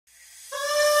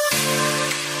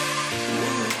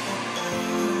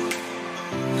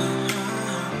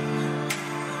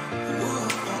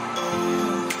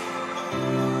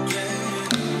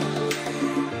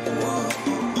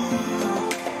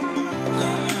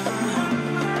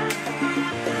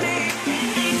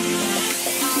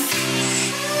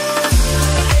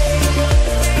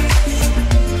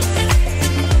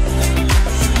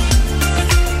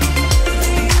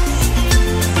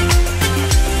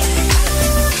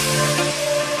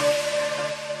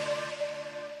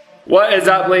What is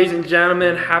up, ladies and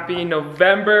gentlemen? Happy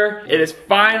November. It is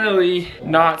finally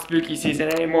not spooky season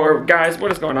anymore. Guys,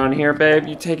 what is going on here, babe?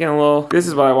 You taking a little... This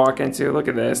is what I walk into. Look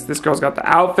at this. This girl's got the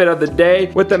outfit of the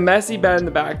day with the messy bed in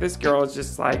the back. This girl is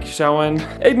just like showing.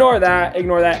 Ignore that.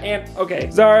 Ignore that. And, okay,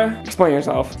 Zara, explain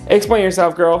yourself. Explain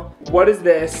yourself, girl. What is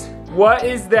this? What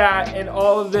is that in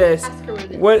all of this?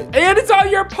 What? And it's on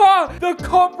your paw! The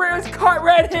culprit was caught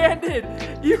red-handed!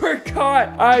 You were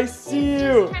caught! I see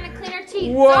you! She's trying to clean her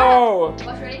teeth. Whoa!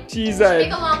 Watch, ready? Jesus.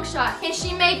 Take a long shot. Can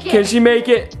she make it? Can she make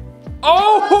it?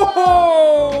 Oh!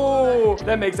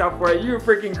 That makes up for it. You're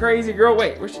freaking crazy, girl.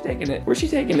 Wait, where's she taking it? Where's she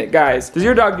taking it, guys? Does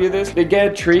your dog do this? They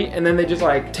get a treat and then they just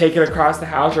like take it across the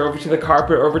house or over to the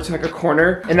carpet or over to like a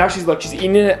corner. And now she's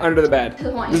eating it under the bed.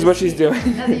 This is what she's doing.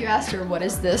 Now that you asked her, what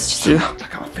is this? I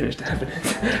gotta finish the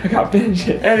evidence. I gotta finish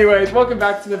it. Anyways, welcome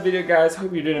back to the video, guys.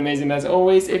 Hope you're doing amazing as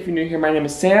always. If you're new here, my name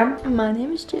is Sam. My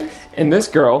name is Jess. And this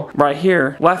girl right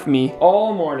here left me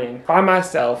all morning by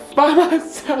myself. By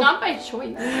myself. Not by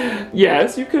choice.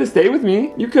 Yes, you could have stayed with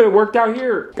me. You could have worked out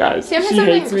here, guys. Sam has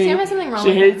something wrong.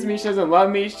 She hates me. She doesn't love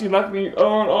me. She left me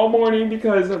on all morning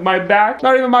because of my back.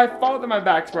 Not even my fault that my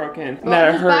back's broken. Well, that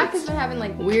it his hurts. back has been having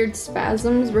like weird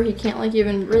spasms where he can't like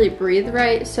even really breathe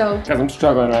right. So. Because I'm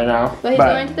struggling right now. But he's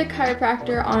going to the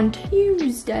chiropractor on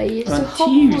Tuesday. On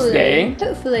Tuesday?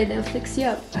 Hopefully they'll fix you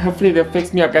up. Hopefully they'll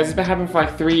fix me up, guys. It's been happening for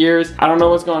like 3 years. I don't know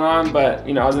what's going on, but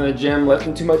you know, I was in the gym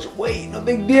lifting too much weight. No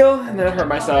big deal. And then I hurt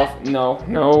myself. No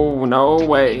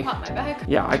way. Pop my back?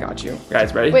 Yeah, I got you.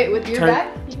 Guys, ready? Wait, with your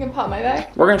back? You can pop my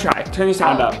back? We're gonna try. Turn your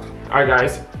sound up. All right,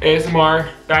 guys. ASMR,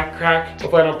 back crack.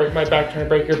 Hopefully I don't break my back. Trying to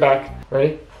break your back.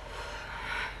 Ready?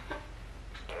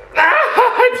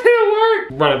 Ah, it didn't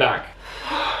work. Run it back.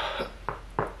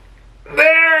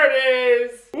 There it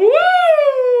is.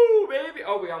 Woo, baby.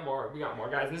 Oh, we got more. We got more,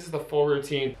 guys. This is the full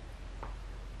routine.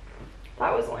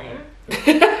 That was lame.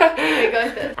 Okay, go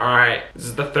with this. All right, this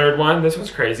is the third one. This one's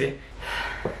crazy.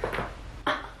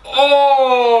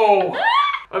 Oh!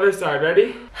 Other side,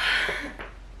 ready?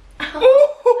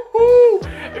 Ooh,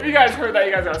 if you guys heard that,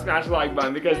 you guys gotta smash the like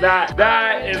button because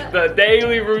that is the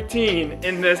daily routine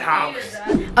in this house.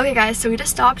 Okay guys, so we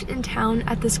just stopped in town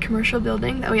at this commercial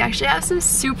building that we actually have some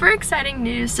super exciting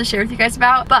news to share with you guys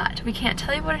about, but we can't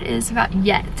tell you what it is about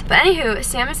yet. But anywho,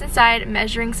 Sam is inside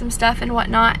measuring some stuff and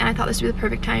whatnot, and I thought this would be the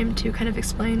perfect time to kind of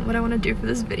explain what I want to do for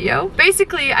this video.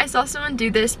 Basically, I saw someone do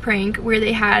this prank where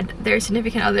they had their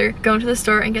significant other go into the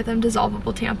store and get them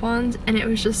dissolvable tampons, and it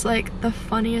was just like the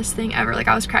funniest thing ever. Like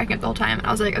I was cracking up the whole time, and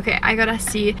I was like, okay, I gotta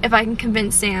see if I can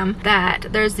convince Sam that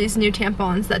there's these new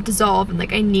tampons that dissolve and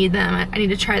like I need them. I need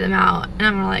to try them out, and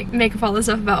I'm gonna like make up all this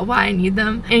stuff about why I need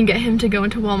them and get him to go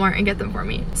into Walmart and get them for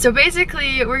me. So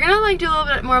basically we're gonna like do a little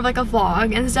bit more of like a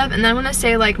vlog and stuff, and then I'm gonna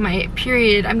say like my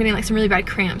period, I'm getting like some really bad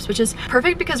cramps, which is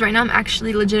perfect because right now I'm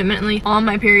actually legitimately on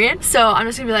my period. So I'm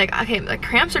just gonna be like, okay, the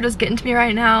cramps are just getting to me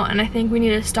right now, and I think we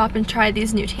need to stop and try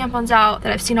these new tampons out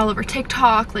that I've seen all over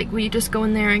TikTok. Like we just go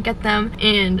in there and get them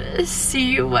and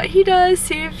see what he does,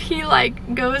 see if he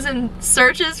like goes and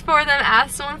searches for them,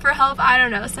 asks someone for help, I don't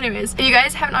know. So anyways, if you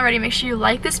guys haven't already, make sure you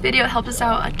like this video, it helps us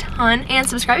out a ton, and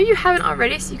subscribe if you haven't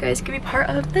already so you guys can be part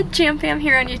of the Jam Fam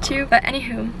here on YouTube. But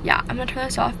anywho, yeah, I'm gonna turn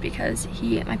this off because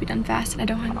he might be done fast and I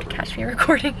don't want him to catch me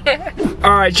recording it.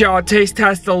 All right, y'all, taste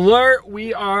test alert.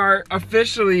 We are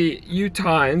officially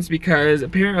Utahns because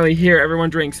apparently here everyone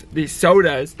drinks these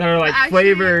sodas that are like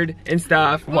flavored and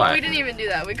stuff. Well, what? we didn't even do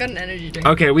that. We got an energy drink.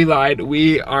 Okay, we lied.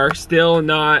 We are still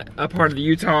not a part of the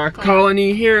Utah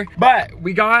colony here, but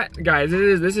we got, guys,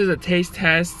 this is a taste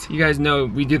test. You guys know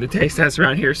we do the taste test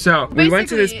around here. So we went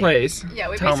to this place. Yeah,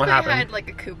 we Tell them what basically happened. had like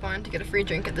a coupon to get a free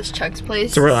drink at this Chuck's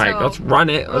place. So we're like, let's run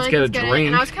it. Let's get a drink.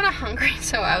 And I was kind of hungry,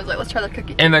 so I was like, let's try the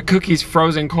cookie. And the cookie's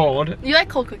frozen cold. You like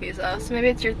cold cookies though, so maybe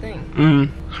it's your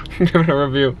thing. Give it a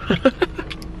review.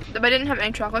 But I didn't have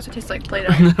any chocolate, so it tastes like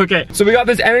Play-Doh. Okay, so we got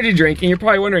this energy drink, and you're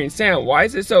probably wondering, Sam, why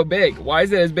is it so big? Why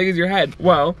is it as big as your head?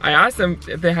 Well, I asked them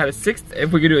if they had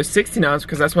if we could do a 16 ounce,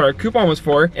 because that's what our coupon was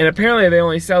for, and apparently they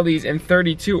only sell these in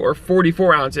 32 or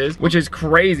 44 ounces, which is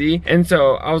crazy. And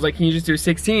so I was like, can you just do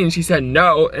 16? She said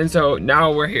no, and so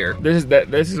now we're here. This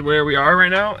is where we are right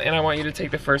now, and I want you to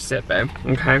take the first sip, babe.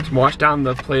 Okay, wash down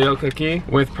the Play-Doh cookie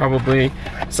with probably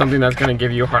something that's gonna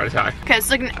give you a heart attack. Okay,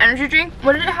 it's like an energy drink.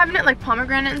 What did it have in it? Like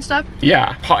pomegranate and stuff?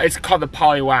 Yeah, it's called the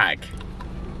Polywag.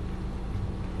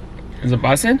 Is it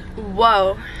bussin'?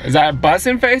 Whoa. Is that a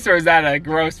bussin' face or is that a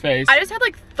gross face? I just had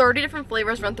like 30 different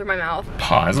flavors run through my mouth.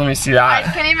 Pause, let me see that.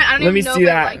 I don't even know if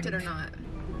I liked it or not.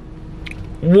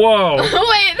 Whoa.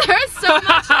 Wait, there's so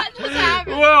much that just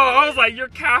happened. Whoa, I was like, you're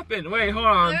capping. Wait, hold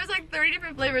on. There's like 30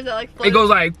 different flavors that like floated. It goes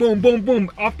like boom, boom,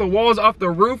 boom, off the walls, off the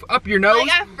roof, up your nose.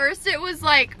 Like at first it was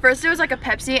like a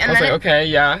Pepsi, and I was then like, okay,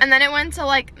 yeah. and then it went to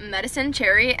like medicine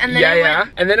cherry, and then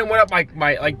and then it went up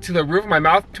like to the roof of my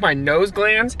mouth, to my nose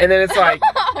glands, and then it's like,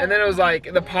 and then it was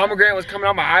like the pomegranate was coming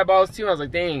out my eyeballs too. I was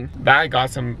like, dang, that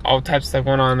got some all types of stuff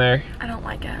going on there. I don't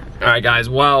like it. All right, guys.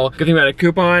 Well, good thing we had a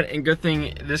coupon, and good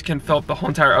thing this can fill up the whole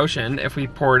entire ocean if we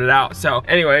poured it out. So,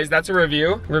 anyways, that's a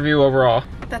review. Review overall.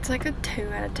 That's like a 2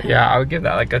 out of 10. Yeah, I would give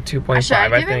that like a 2.5. Actually, I'd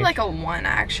give I think. it like a 1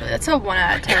 actually. That's a 1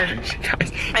 out of 10.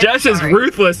 Guys, Jess is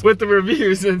ruthless with the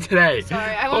reviews in today.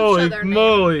 Sorry, I won't show their name. Holy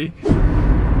moly.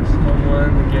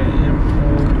 Someone get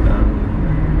him pulled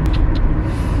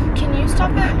down. Can you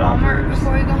stop at Walmart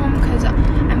before we go home? Because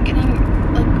I'm getting,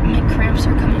 like, my cramps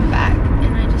are coming back.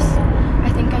 And I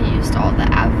think I used all the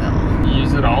Advil. You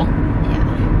used it all?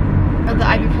 Yeah. Or the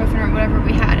ibuprofen or whatever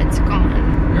we had, it's gone.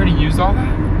 You already used all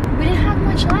that? We didn't have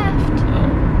much left.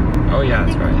 Oh yeah,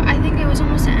 that's right. I think it was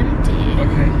almost empty.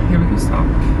 Okay, here we can stop.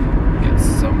 Get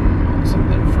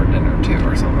something for dinner too,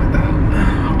 or something like that.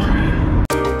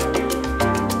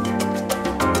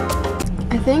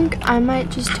 I think I might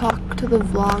just talk to the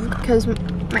vlog because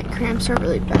my cramps are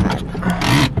really bad.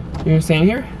 You're staying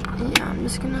here? Yeah, I'm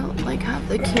just gonna like have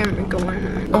the camera going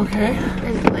and, Okay.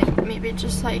 and like maybe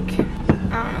just like, I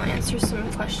don't know, answer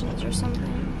some questions or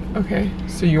something. Okay,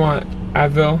 so you want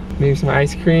Advil, maybe some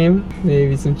ice cream,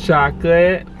 maybe some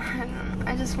chocolate. I don't know,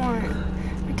 I just want,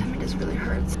 my tummy just really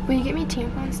hurts. Will you get me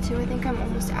tampons too? I think I'm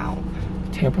almost out.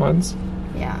 Tampons?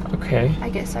 Yeah. Okay. I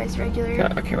get size regular.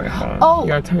 Yeah, okay, wait, hold on. Oh. You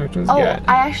gotta tell me which ones to get.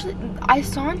 I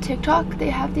saw on TikTok they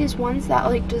have these ones that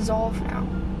like dissolve now.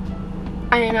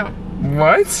 I know.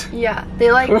 What? Yeah,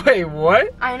 they like. Wait,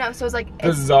 what? I know, so it's like.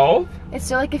 Dissolve? It's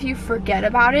so like if you forget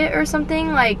about it or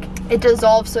something, like it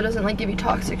dissolves so it doesn't like give you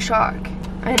toxic shock.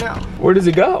 I know. Wait,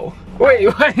 Wait,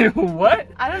 what?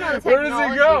 I don't know the Where does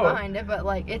technology it go? behind it, but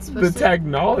like it's supposed The to.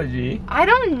 technology? I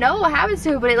don't know what happens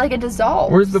to it, but it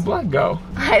dissolves. Where's the blood go?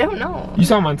 I don't know. You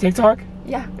saw them on TikTok?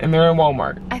 Yeah. And they're in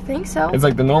Walmart. I think so. It's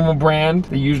like the normal brand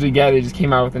they usually get. They just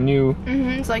came out with a new.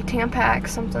 It's like Tampax,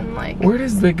 something like. Where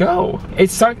does it go?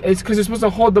 It's because it's supposed to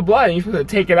hold the blood and you're supposed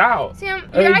to take it out. Sam,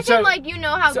 you're acting like you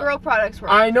know how girl products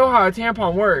work. I know how a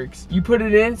tampon works. You put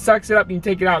it in, sucks it up, and you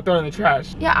take it out, throw it in the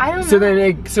trash. Yeah, I don't know. So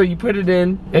then so you put it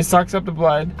in, it sucks up the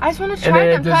blood. I just want to and try then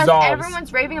them it because dissolves.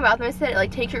 everyone's raving about them. I said it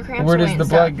like takes your cramps Where away does the and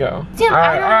blood stuff. go? Sam,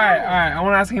 I don't know. Alright. I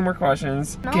want to ask any more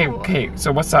questions. No. Okay.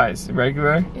 So what size?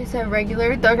 Regular? It's a regular.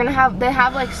 They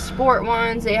have like sport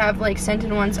ones. They have like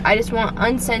scented ones. I just want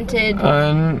unscented.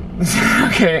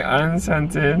 Okay,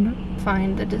 unscented.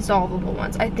 Find the dissolvable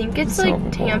ones. I think it's like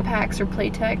Tampax or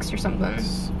Playtex or something.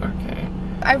 Okay.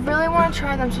 I really want to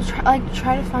try them, so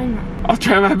try to find them. I'll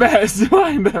try my best to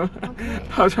find them. Okay.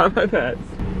 I'll try my best.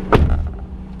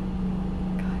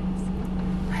 Guys,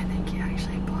 I think he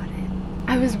actually bought it.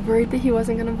 I was worried that he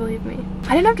wasn't gonna believe me.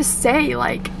 I didn't have to say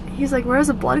like. He's like, where does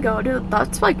the blood go? Dude,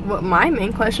 that's like what my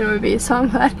main question would be. So I'm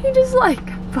glad he just like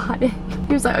bought it.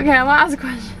 He was like, okay, I'm gonna ask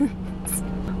questions.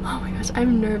 Oh my gosh,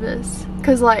 I'm nervous.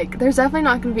 Cause like, there's definitely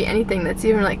not gonna be anything that's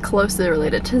even like closely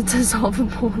related to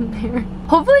dissolvable in there.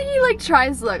 Hopefully he like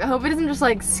tries to look. I hope he doesn't just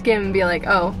like skim and be like,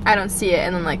 oh, I don't see it,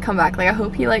 and then like come back. Like I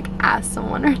hope he like asks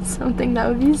someone or something. That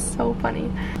would be so funny.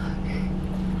 Okay.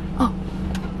 Oh,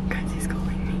 guys, he's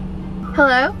calling me.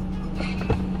 Hello?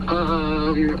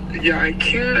 Yeah, I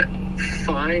can't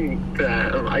find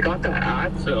that. I got the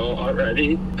Advil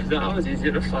already. That was easy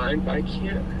to find, but I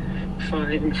can't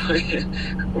find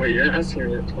what you're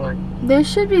asking me for. They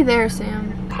should be there,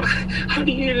 Sam. How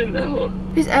do you even know?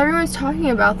 Because everyone's talking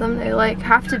about them. They like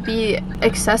have to be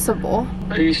accessible.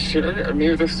 Are you sure? Or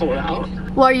maybe they're sold out?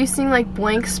 Well, are you seeing like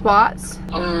blank spots?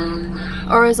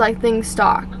 Or is like things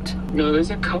stocked? No,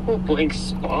 there's a couple blank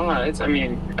spots. I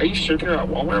mean, are you sure they're at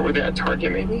Walmart? Were they at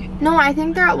Target maybe? No, I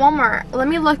think they're at Walmart. Let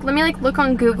me like look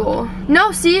on Google.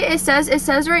 No, see, it says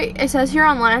here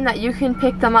online that you can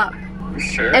pick them up. You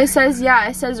sure? It says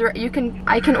I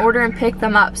can order and pick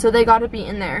them up, so they gotta be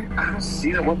in there. I don't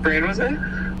see them. What brand was it?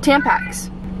 Tampax.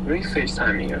 Let me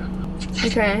FaceTime you.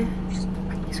 Okay. He's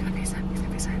gonna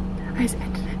FaceTime. I just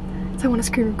ended it. So I want to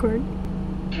screen record.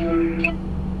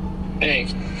 Hey.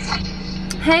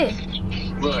 Hey.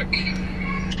 Look.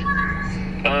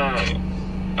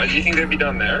 Do you think they'd be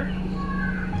done there?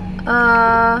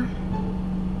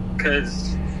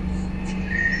 Cause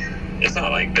it's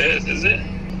not like this, is it?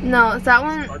 No, it's that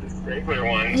one. Or just regular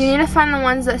ones. You need to find the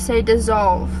ones that say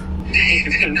dissolve.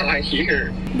 They're not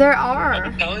here. There are.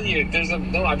 I'm telling you,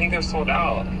 no, I think they're sold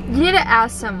out. You need to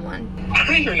ask someone. I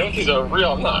don't even know if these are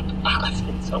real. I'm not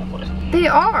asking someone. They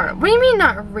are. What do you mean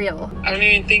not real? I don't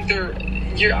even think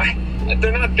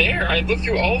they're not there. I looked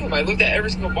through all of them. I looked at every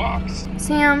single box.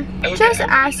 Sam, just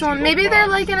ask someone. Maybe they're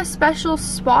like in a special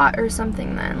spot or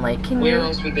something then. Like, can you... Where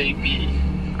else would they be?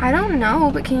 I don't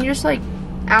know, but can you just like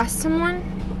ask someone?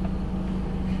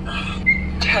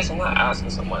 Jess, I'm not asking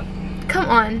someone. Come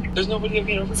on. There's nobody over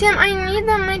here. Sam, I need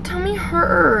them. My tummy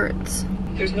hurts.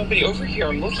 There's nobody over here.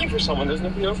 I'm looking for someone. There's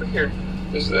nobody over here.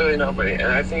 There's literally nobody. And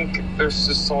I think they're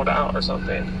just sold out or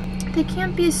something. They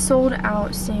can't be sold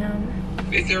out, Sam.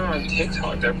 If they're on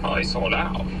TikTok, they're probably sold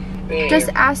out. Just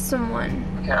ask someone.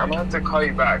 Okay, I'm gonna have to call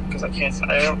you back because I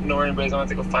don't know where anybody's. I'm gonna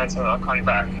have to go find someone. I'll call you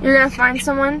back. You're gonna find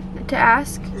someone to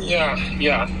ask?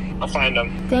 Yeah. I'll find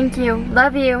them. Thank you.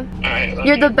 Love you. Alright,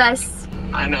 You're the best.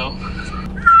 I know.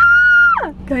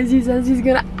 Guys, he says he's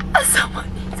gonna ask someone.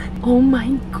 Oh my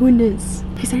goodness.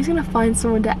 He said he's gonna find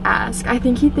someone to ask. I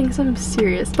think he thinks I'm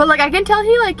serious. But like, I can tell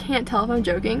he like can't tell if I'm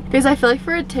joking. Because I feel like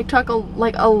for a TikTok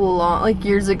like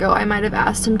years ago, I might have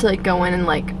asked him to like go in and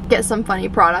like get some funny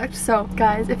product. So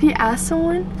guys, if he asks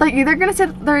someone, like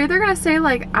they're either gonna say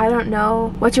like, I don't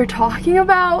know what you're talking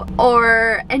about,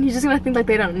 and he's just gonna think like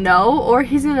they don't know, or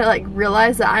he's gonna like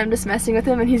realize that I'm just messing with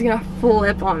him and he's gonna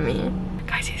flip on me.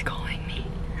 Guys, he's calling me.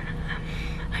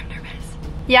 I'm nervous.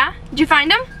 Yeah? Did you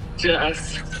find him?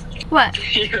 Jess. What?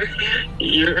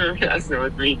 You're messing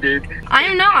with me, dude.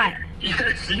 I'm not.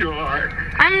 Yes, you are.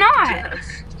 I'm not.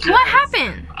 Jess. What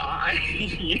happened?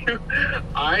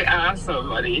 I asked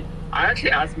somebody. I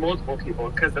actually asked multiple people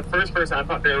because the first person I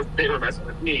thought they were messing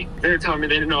with me. They were telling me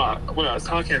they didn't know what I was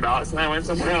talking about, so I went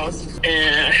somewhere else.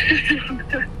 And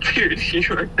dude, you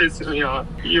were pissing me off.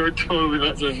 You were totally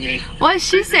messing with me. What did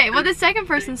she say? What did the second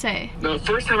person say? The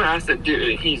first time I asked it,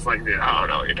 dude, he's like, dude, I don't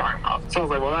know what you're talking about. So I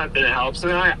was like, well, that didn't help. So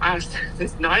then I asked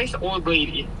this nice old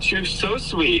lady. She was so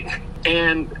sweet.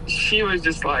 And she was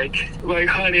just like,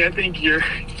 honey, I think your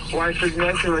wife is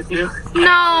messing with you.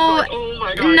 No. Like, oh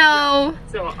my God. No.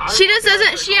 So she just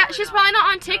doesn't, she's probably not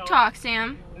on TikTok,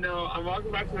 Sam. No, I'm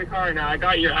walking back to the car now. I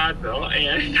got your Advil,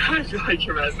 and I feel like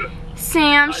you're messing.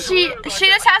 Sam, she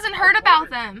just hasn't heard about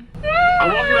them.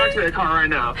 I'm walking back to the car right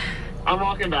now. I'm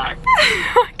walking back.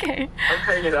 Okay. I'm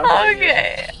hanging up.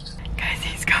 Okay. Guys,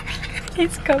 he's coming.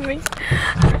 He's coming.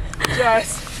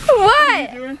 Jess.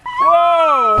 What?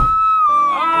 Whoa!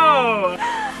 Oh!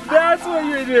 That's what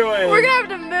you're doing! We're gonna have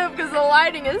to move because the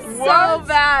lighting is so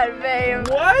bad, babe.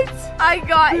 What? I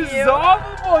got you.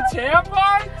 Dissolvable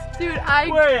tampons? Dude, I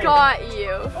Wait. got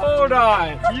you. Hold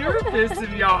on. You're pissing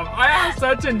me off. I am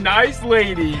such a nice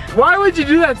lady. Why would you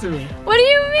do that to me? What do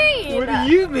you mean? What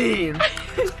do you mean?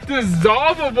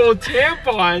 Dissolvable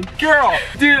tampon? Girl,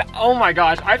 dude, oh my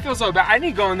gosh. I feel so bad. I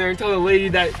need to go in there and tell the lady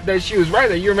that she was right,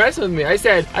 that you're messing with me. I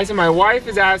said, my wife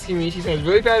is asking me, she says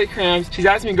really bad at cramps. She's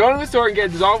asking me to go to the store and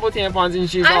get dissolvable tampons, and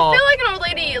she's all. I feel like an old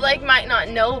lady like might not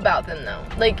know about them though.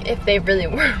 Like if they really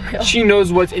were real. She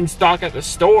knows what's in stock at the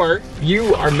store.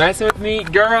 You are messing with me.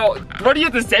 Girl, what do you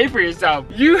have to say for yourself?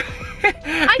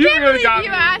 I can't believe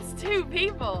you asked two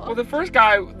people. Well, the first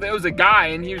guy, it was a guy,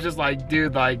 and he was just like,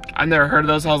 dude, like, I've never heard of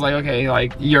those. So I was like, okay,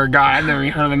 like, you're a guy. I've never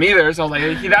even heard of them either. So I was like,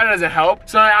 that doesn't help.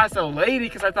 So I asked a lady,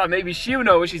 because I thought maybe she would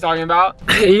know what she's talking about.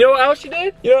 You know what else she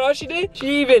did? You know what else she did?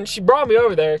 She brought me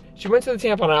over there. She went to the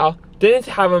tampon aisle. Didn't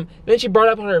have them. Then she brought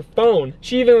it up on her phone.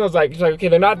 She even was like, she's like, okay,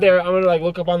 they're not there. I'm gonna like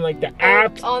look up on like the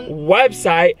app's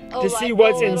website to see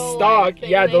what's in stock.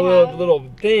 Yeah, the little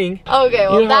thing. Okay,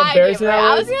 well, you know how embarrassing that was?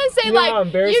 I was gonna say, you know like, how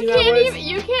embarrassing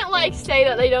you can't like say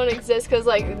that they don't exist because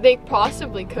like they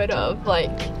possibly could have, like,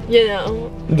 you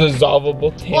know.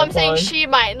 Dissolvable tampon. Well, I'm saying she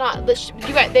might not. They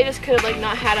just could have like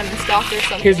not had them in stock or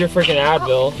something. Here's your freaking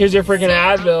Advil. Here's your freaking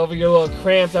Advil for your little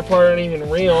cramps. That part aren't even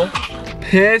real.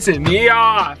 Pissing me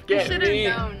off. You should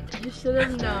have known. You should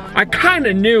have known. I kind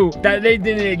of knew that they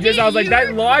didn't exist. I was like,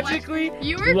 that logically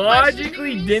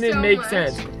didn't make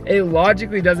sense. It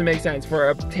logically doesn't make sense for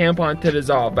a tampon to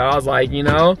dissolve. But I was like, you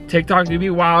know, TikTok do be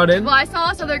wildin'. Well, I saw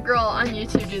this other girl on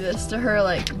YouTube do this to her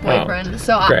like boyfriend,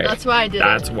 so that's why I did it.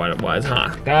 That's what it was,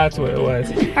 huh? That's what it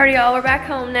was. Alright, y'all, we're back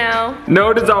home now.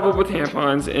 No dissolvable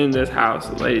tampons in this house,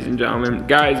 ladies and gentlemen.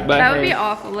 Guys, but that would be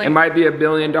awful. Like, it might be $1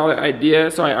 billion idea,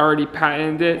 so I already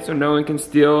patented it, so no one can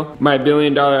steal my $1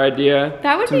 billion idea.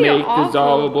 That would to be make awful,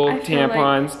 dissolvable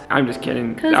tampons. Like, I'm just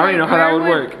kidding. I don't even know how that would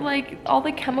work. Like all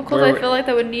the chemicals, I feel like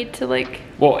that would need to like...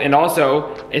 Well, and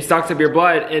also, it sucks up your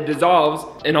blood, it dissolves,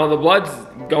 and all the blood's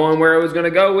going where it was gonna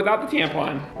go without the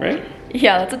tampon, right?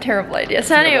 Yeah, that's a terrible idea.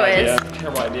 So anyways,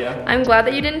 terrible idea. I'm glad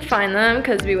that you didn't find them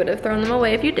because we would have thrown them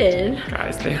away if you did.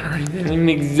 Guys, they didn't even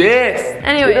exist.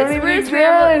 Anyways, we're just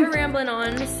rambling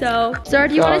on. So, Zara,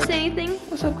 do you want to say anything?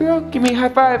 What's up, girl? Give me a high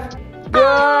five.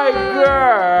 Good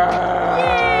girl.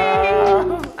 Yay!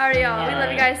 Alright, y'all. We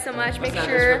love you guys so much. Make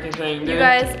sure you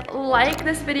guys like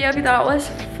this video if you thought it was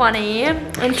funny.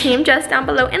 And Team Jess down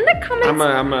below in the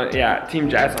comments. Yeah, Team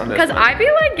Jess on this. Because I be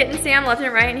like getting Sam left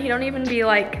and right, and he don't even be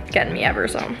like getting me ever.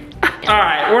 So.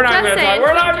 Alright, we're not gonna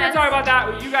talk about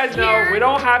that. You guys know we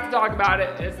don't have to talk about it.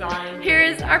 It's fine.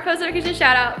 Here's our post notification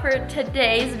shout out for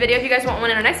today's video. If you guys want one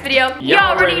in our next video,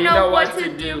 y'all already know what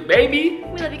to do, baby.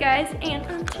 We love you guys, and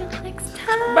until next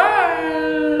time.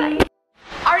 Bye. Bye.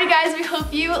 Alrighty guys, we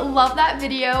hope you love that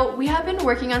video. We have been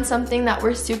working on something that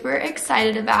we're super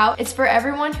excited about. It's for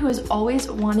everyone who has always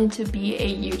wanted to be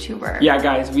a YouTuber. Yeah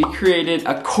guys, we created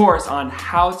a course on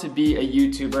how to be a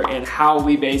YouTuber and how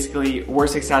we basically were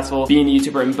successful being a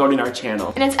YouTuber and building our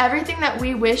channel. And it's everything that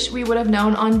we wish we would have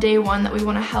known on day one that we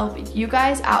want to help you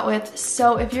guys out with.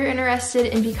 So if you're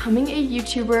interested in becoming a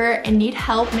YouTuber and need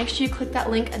help, make sure you click that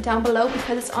link down below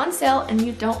because it's on sale and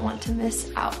you don't want to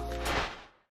miss out.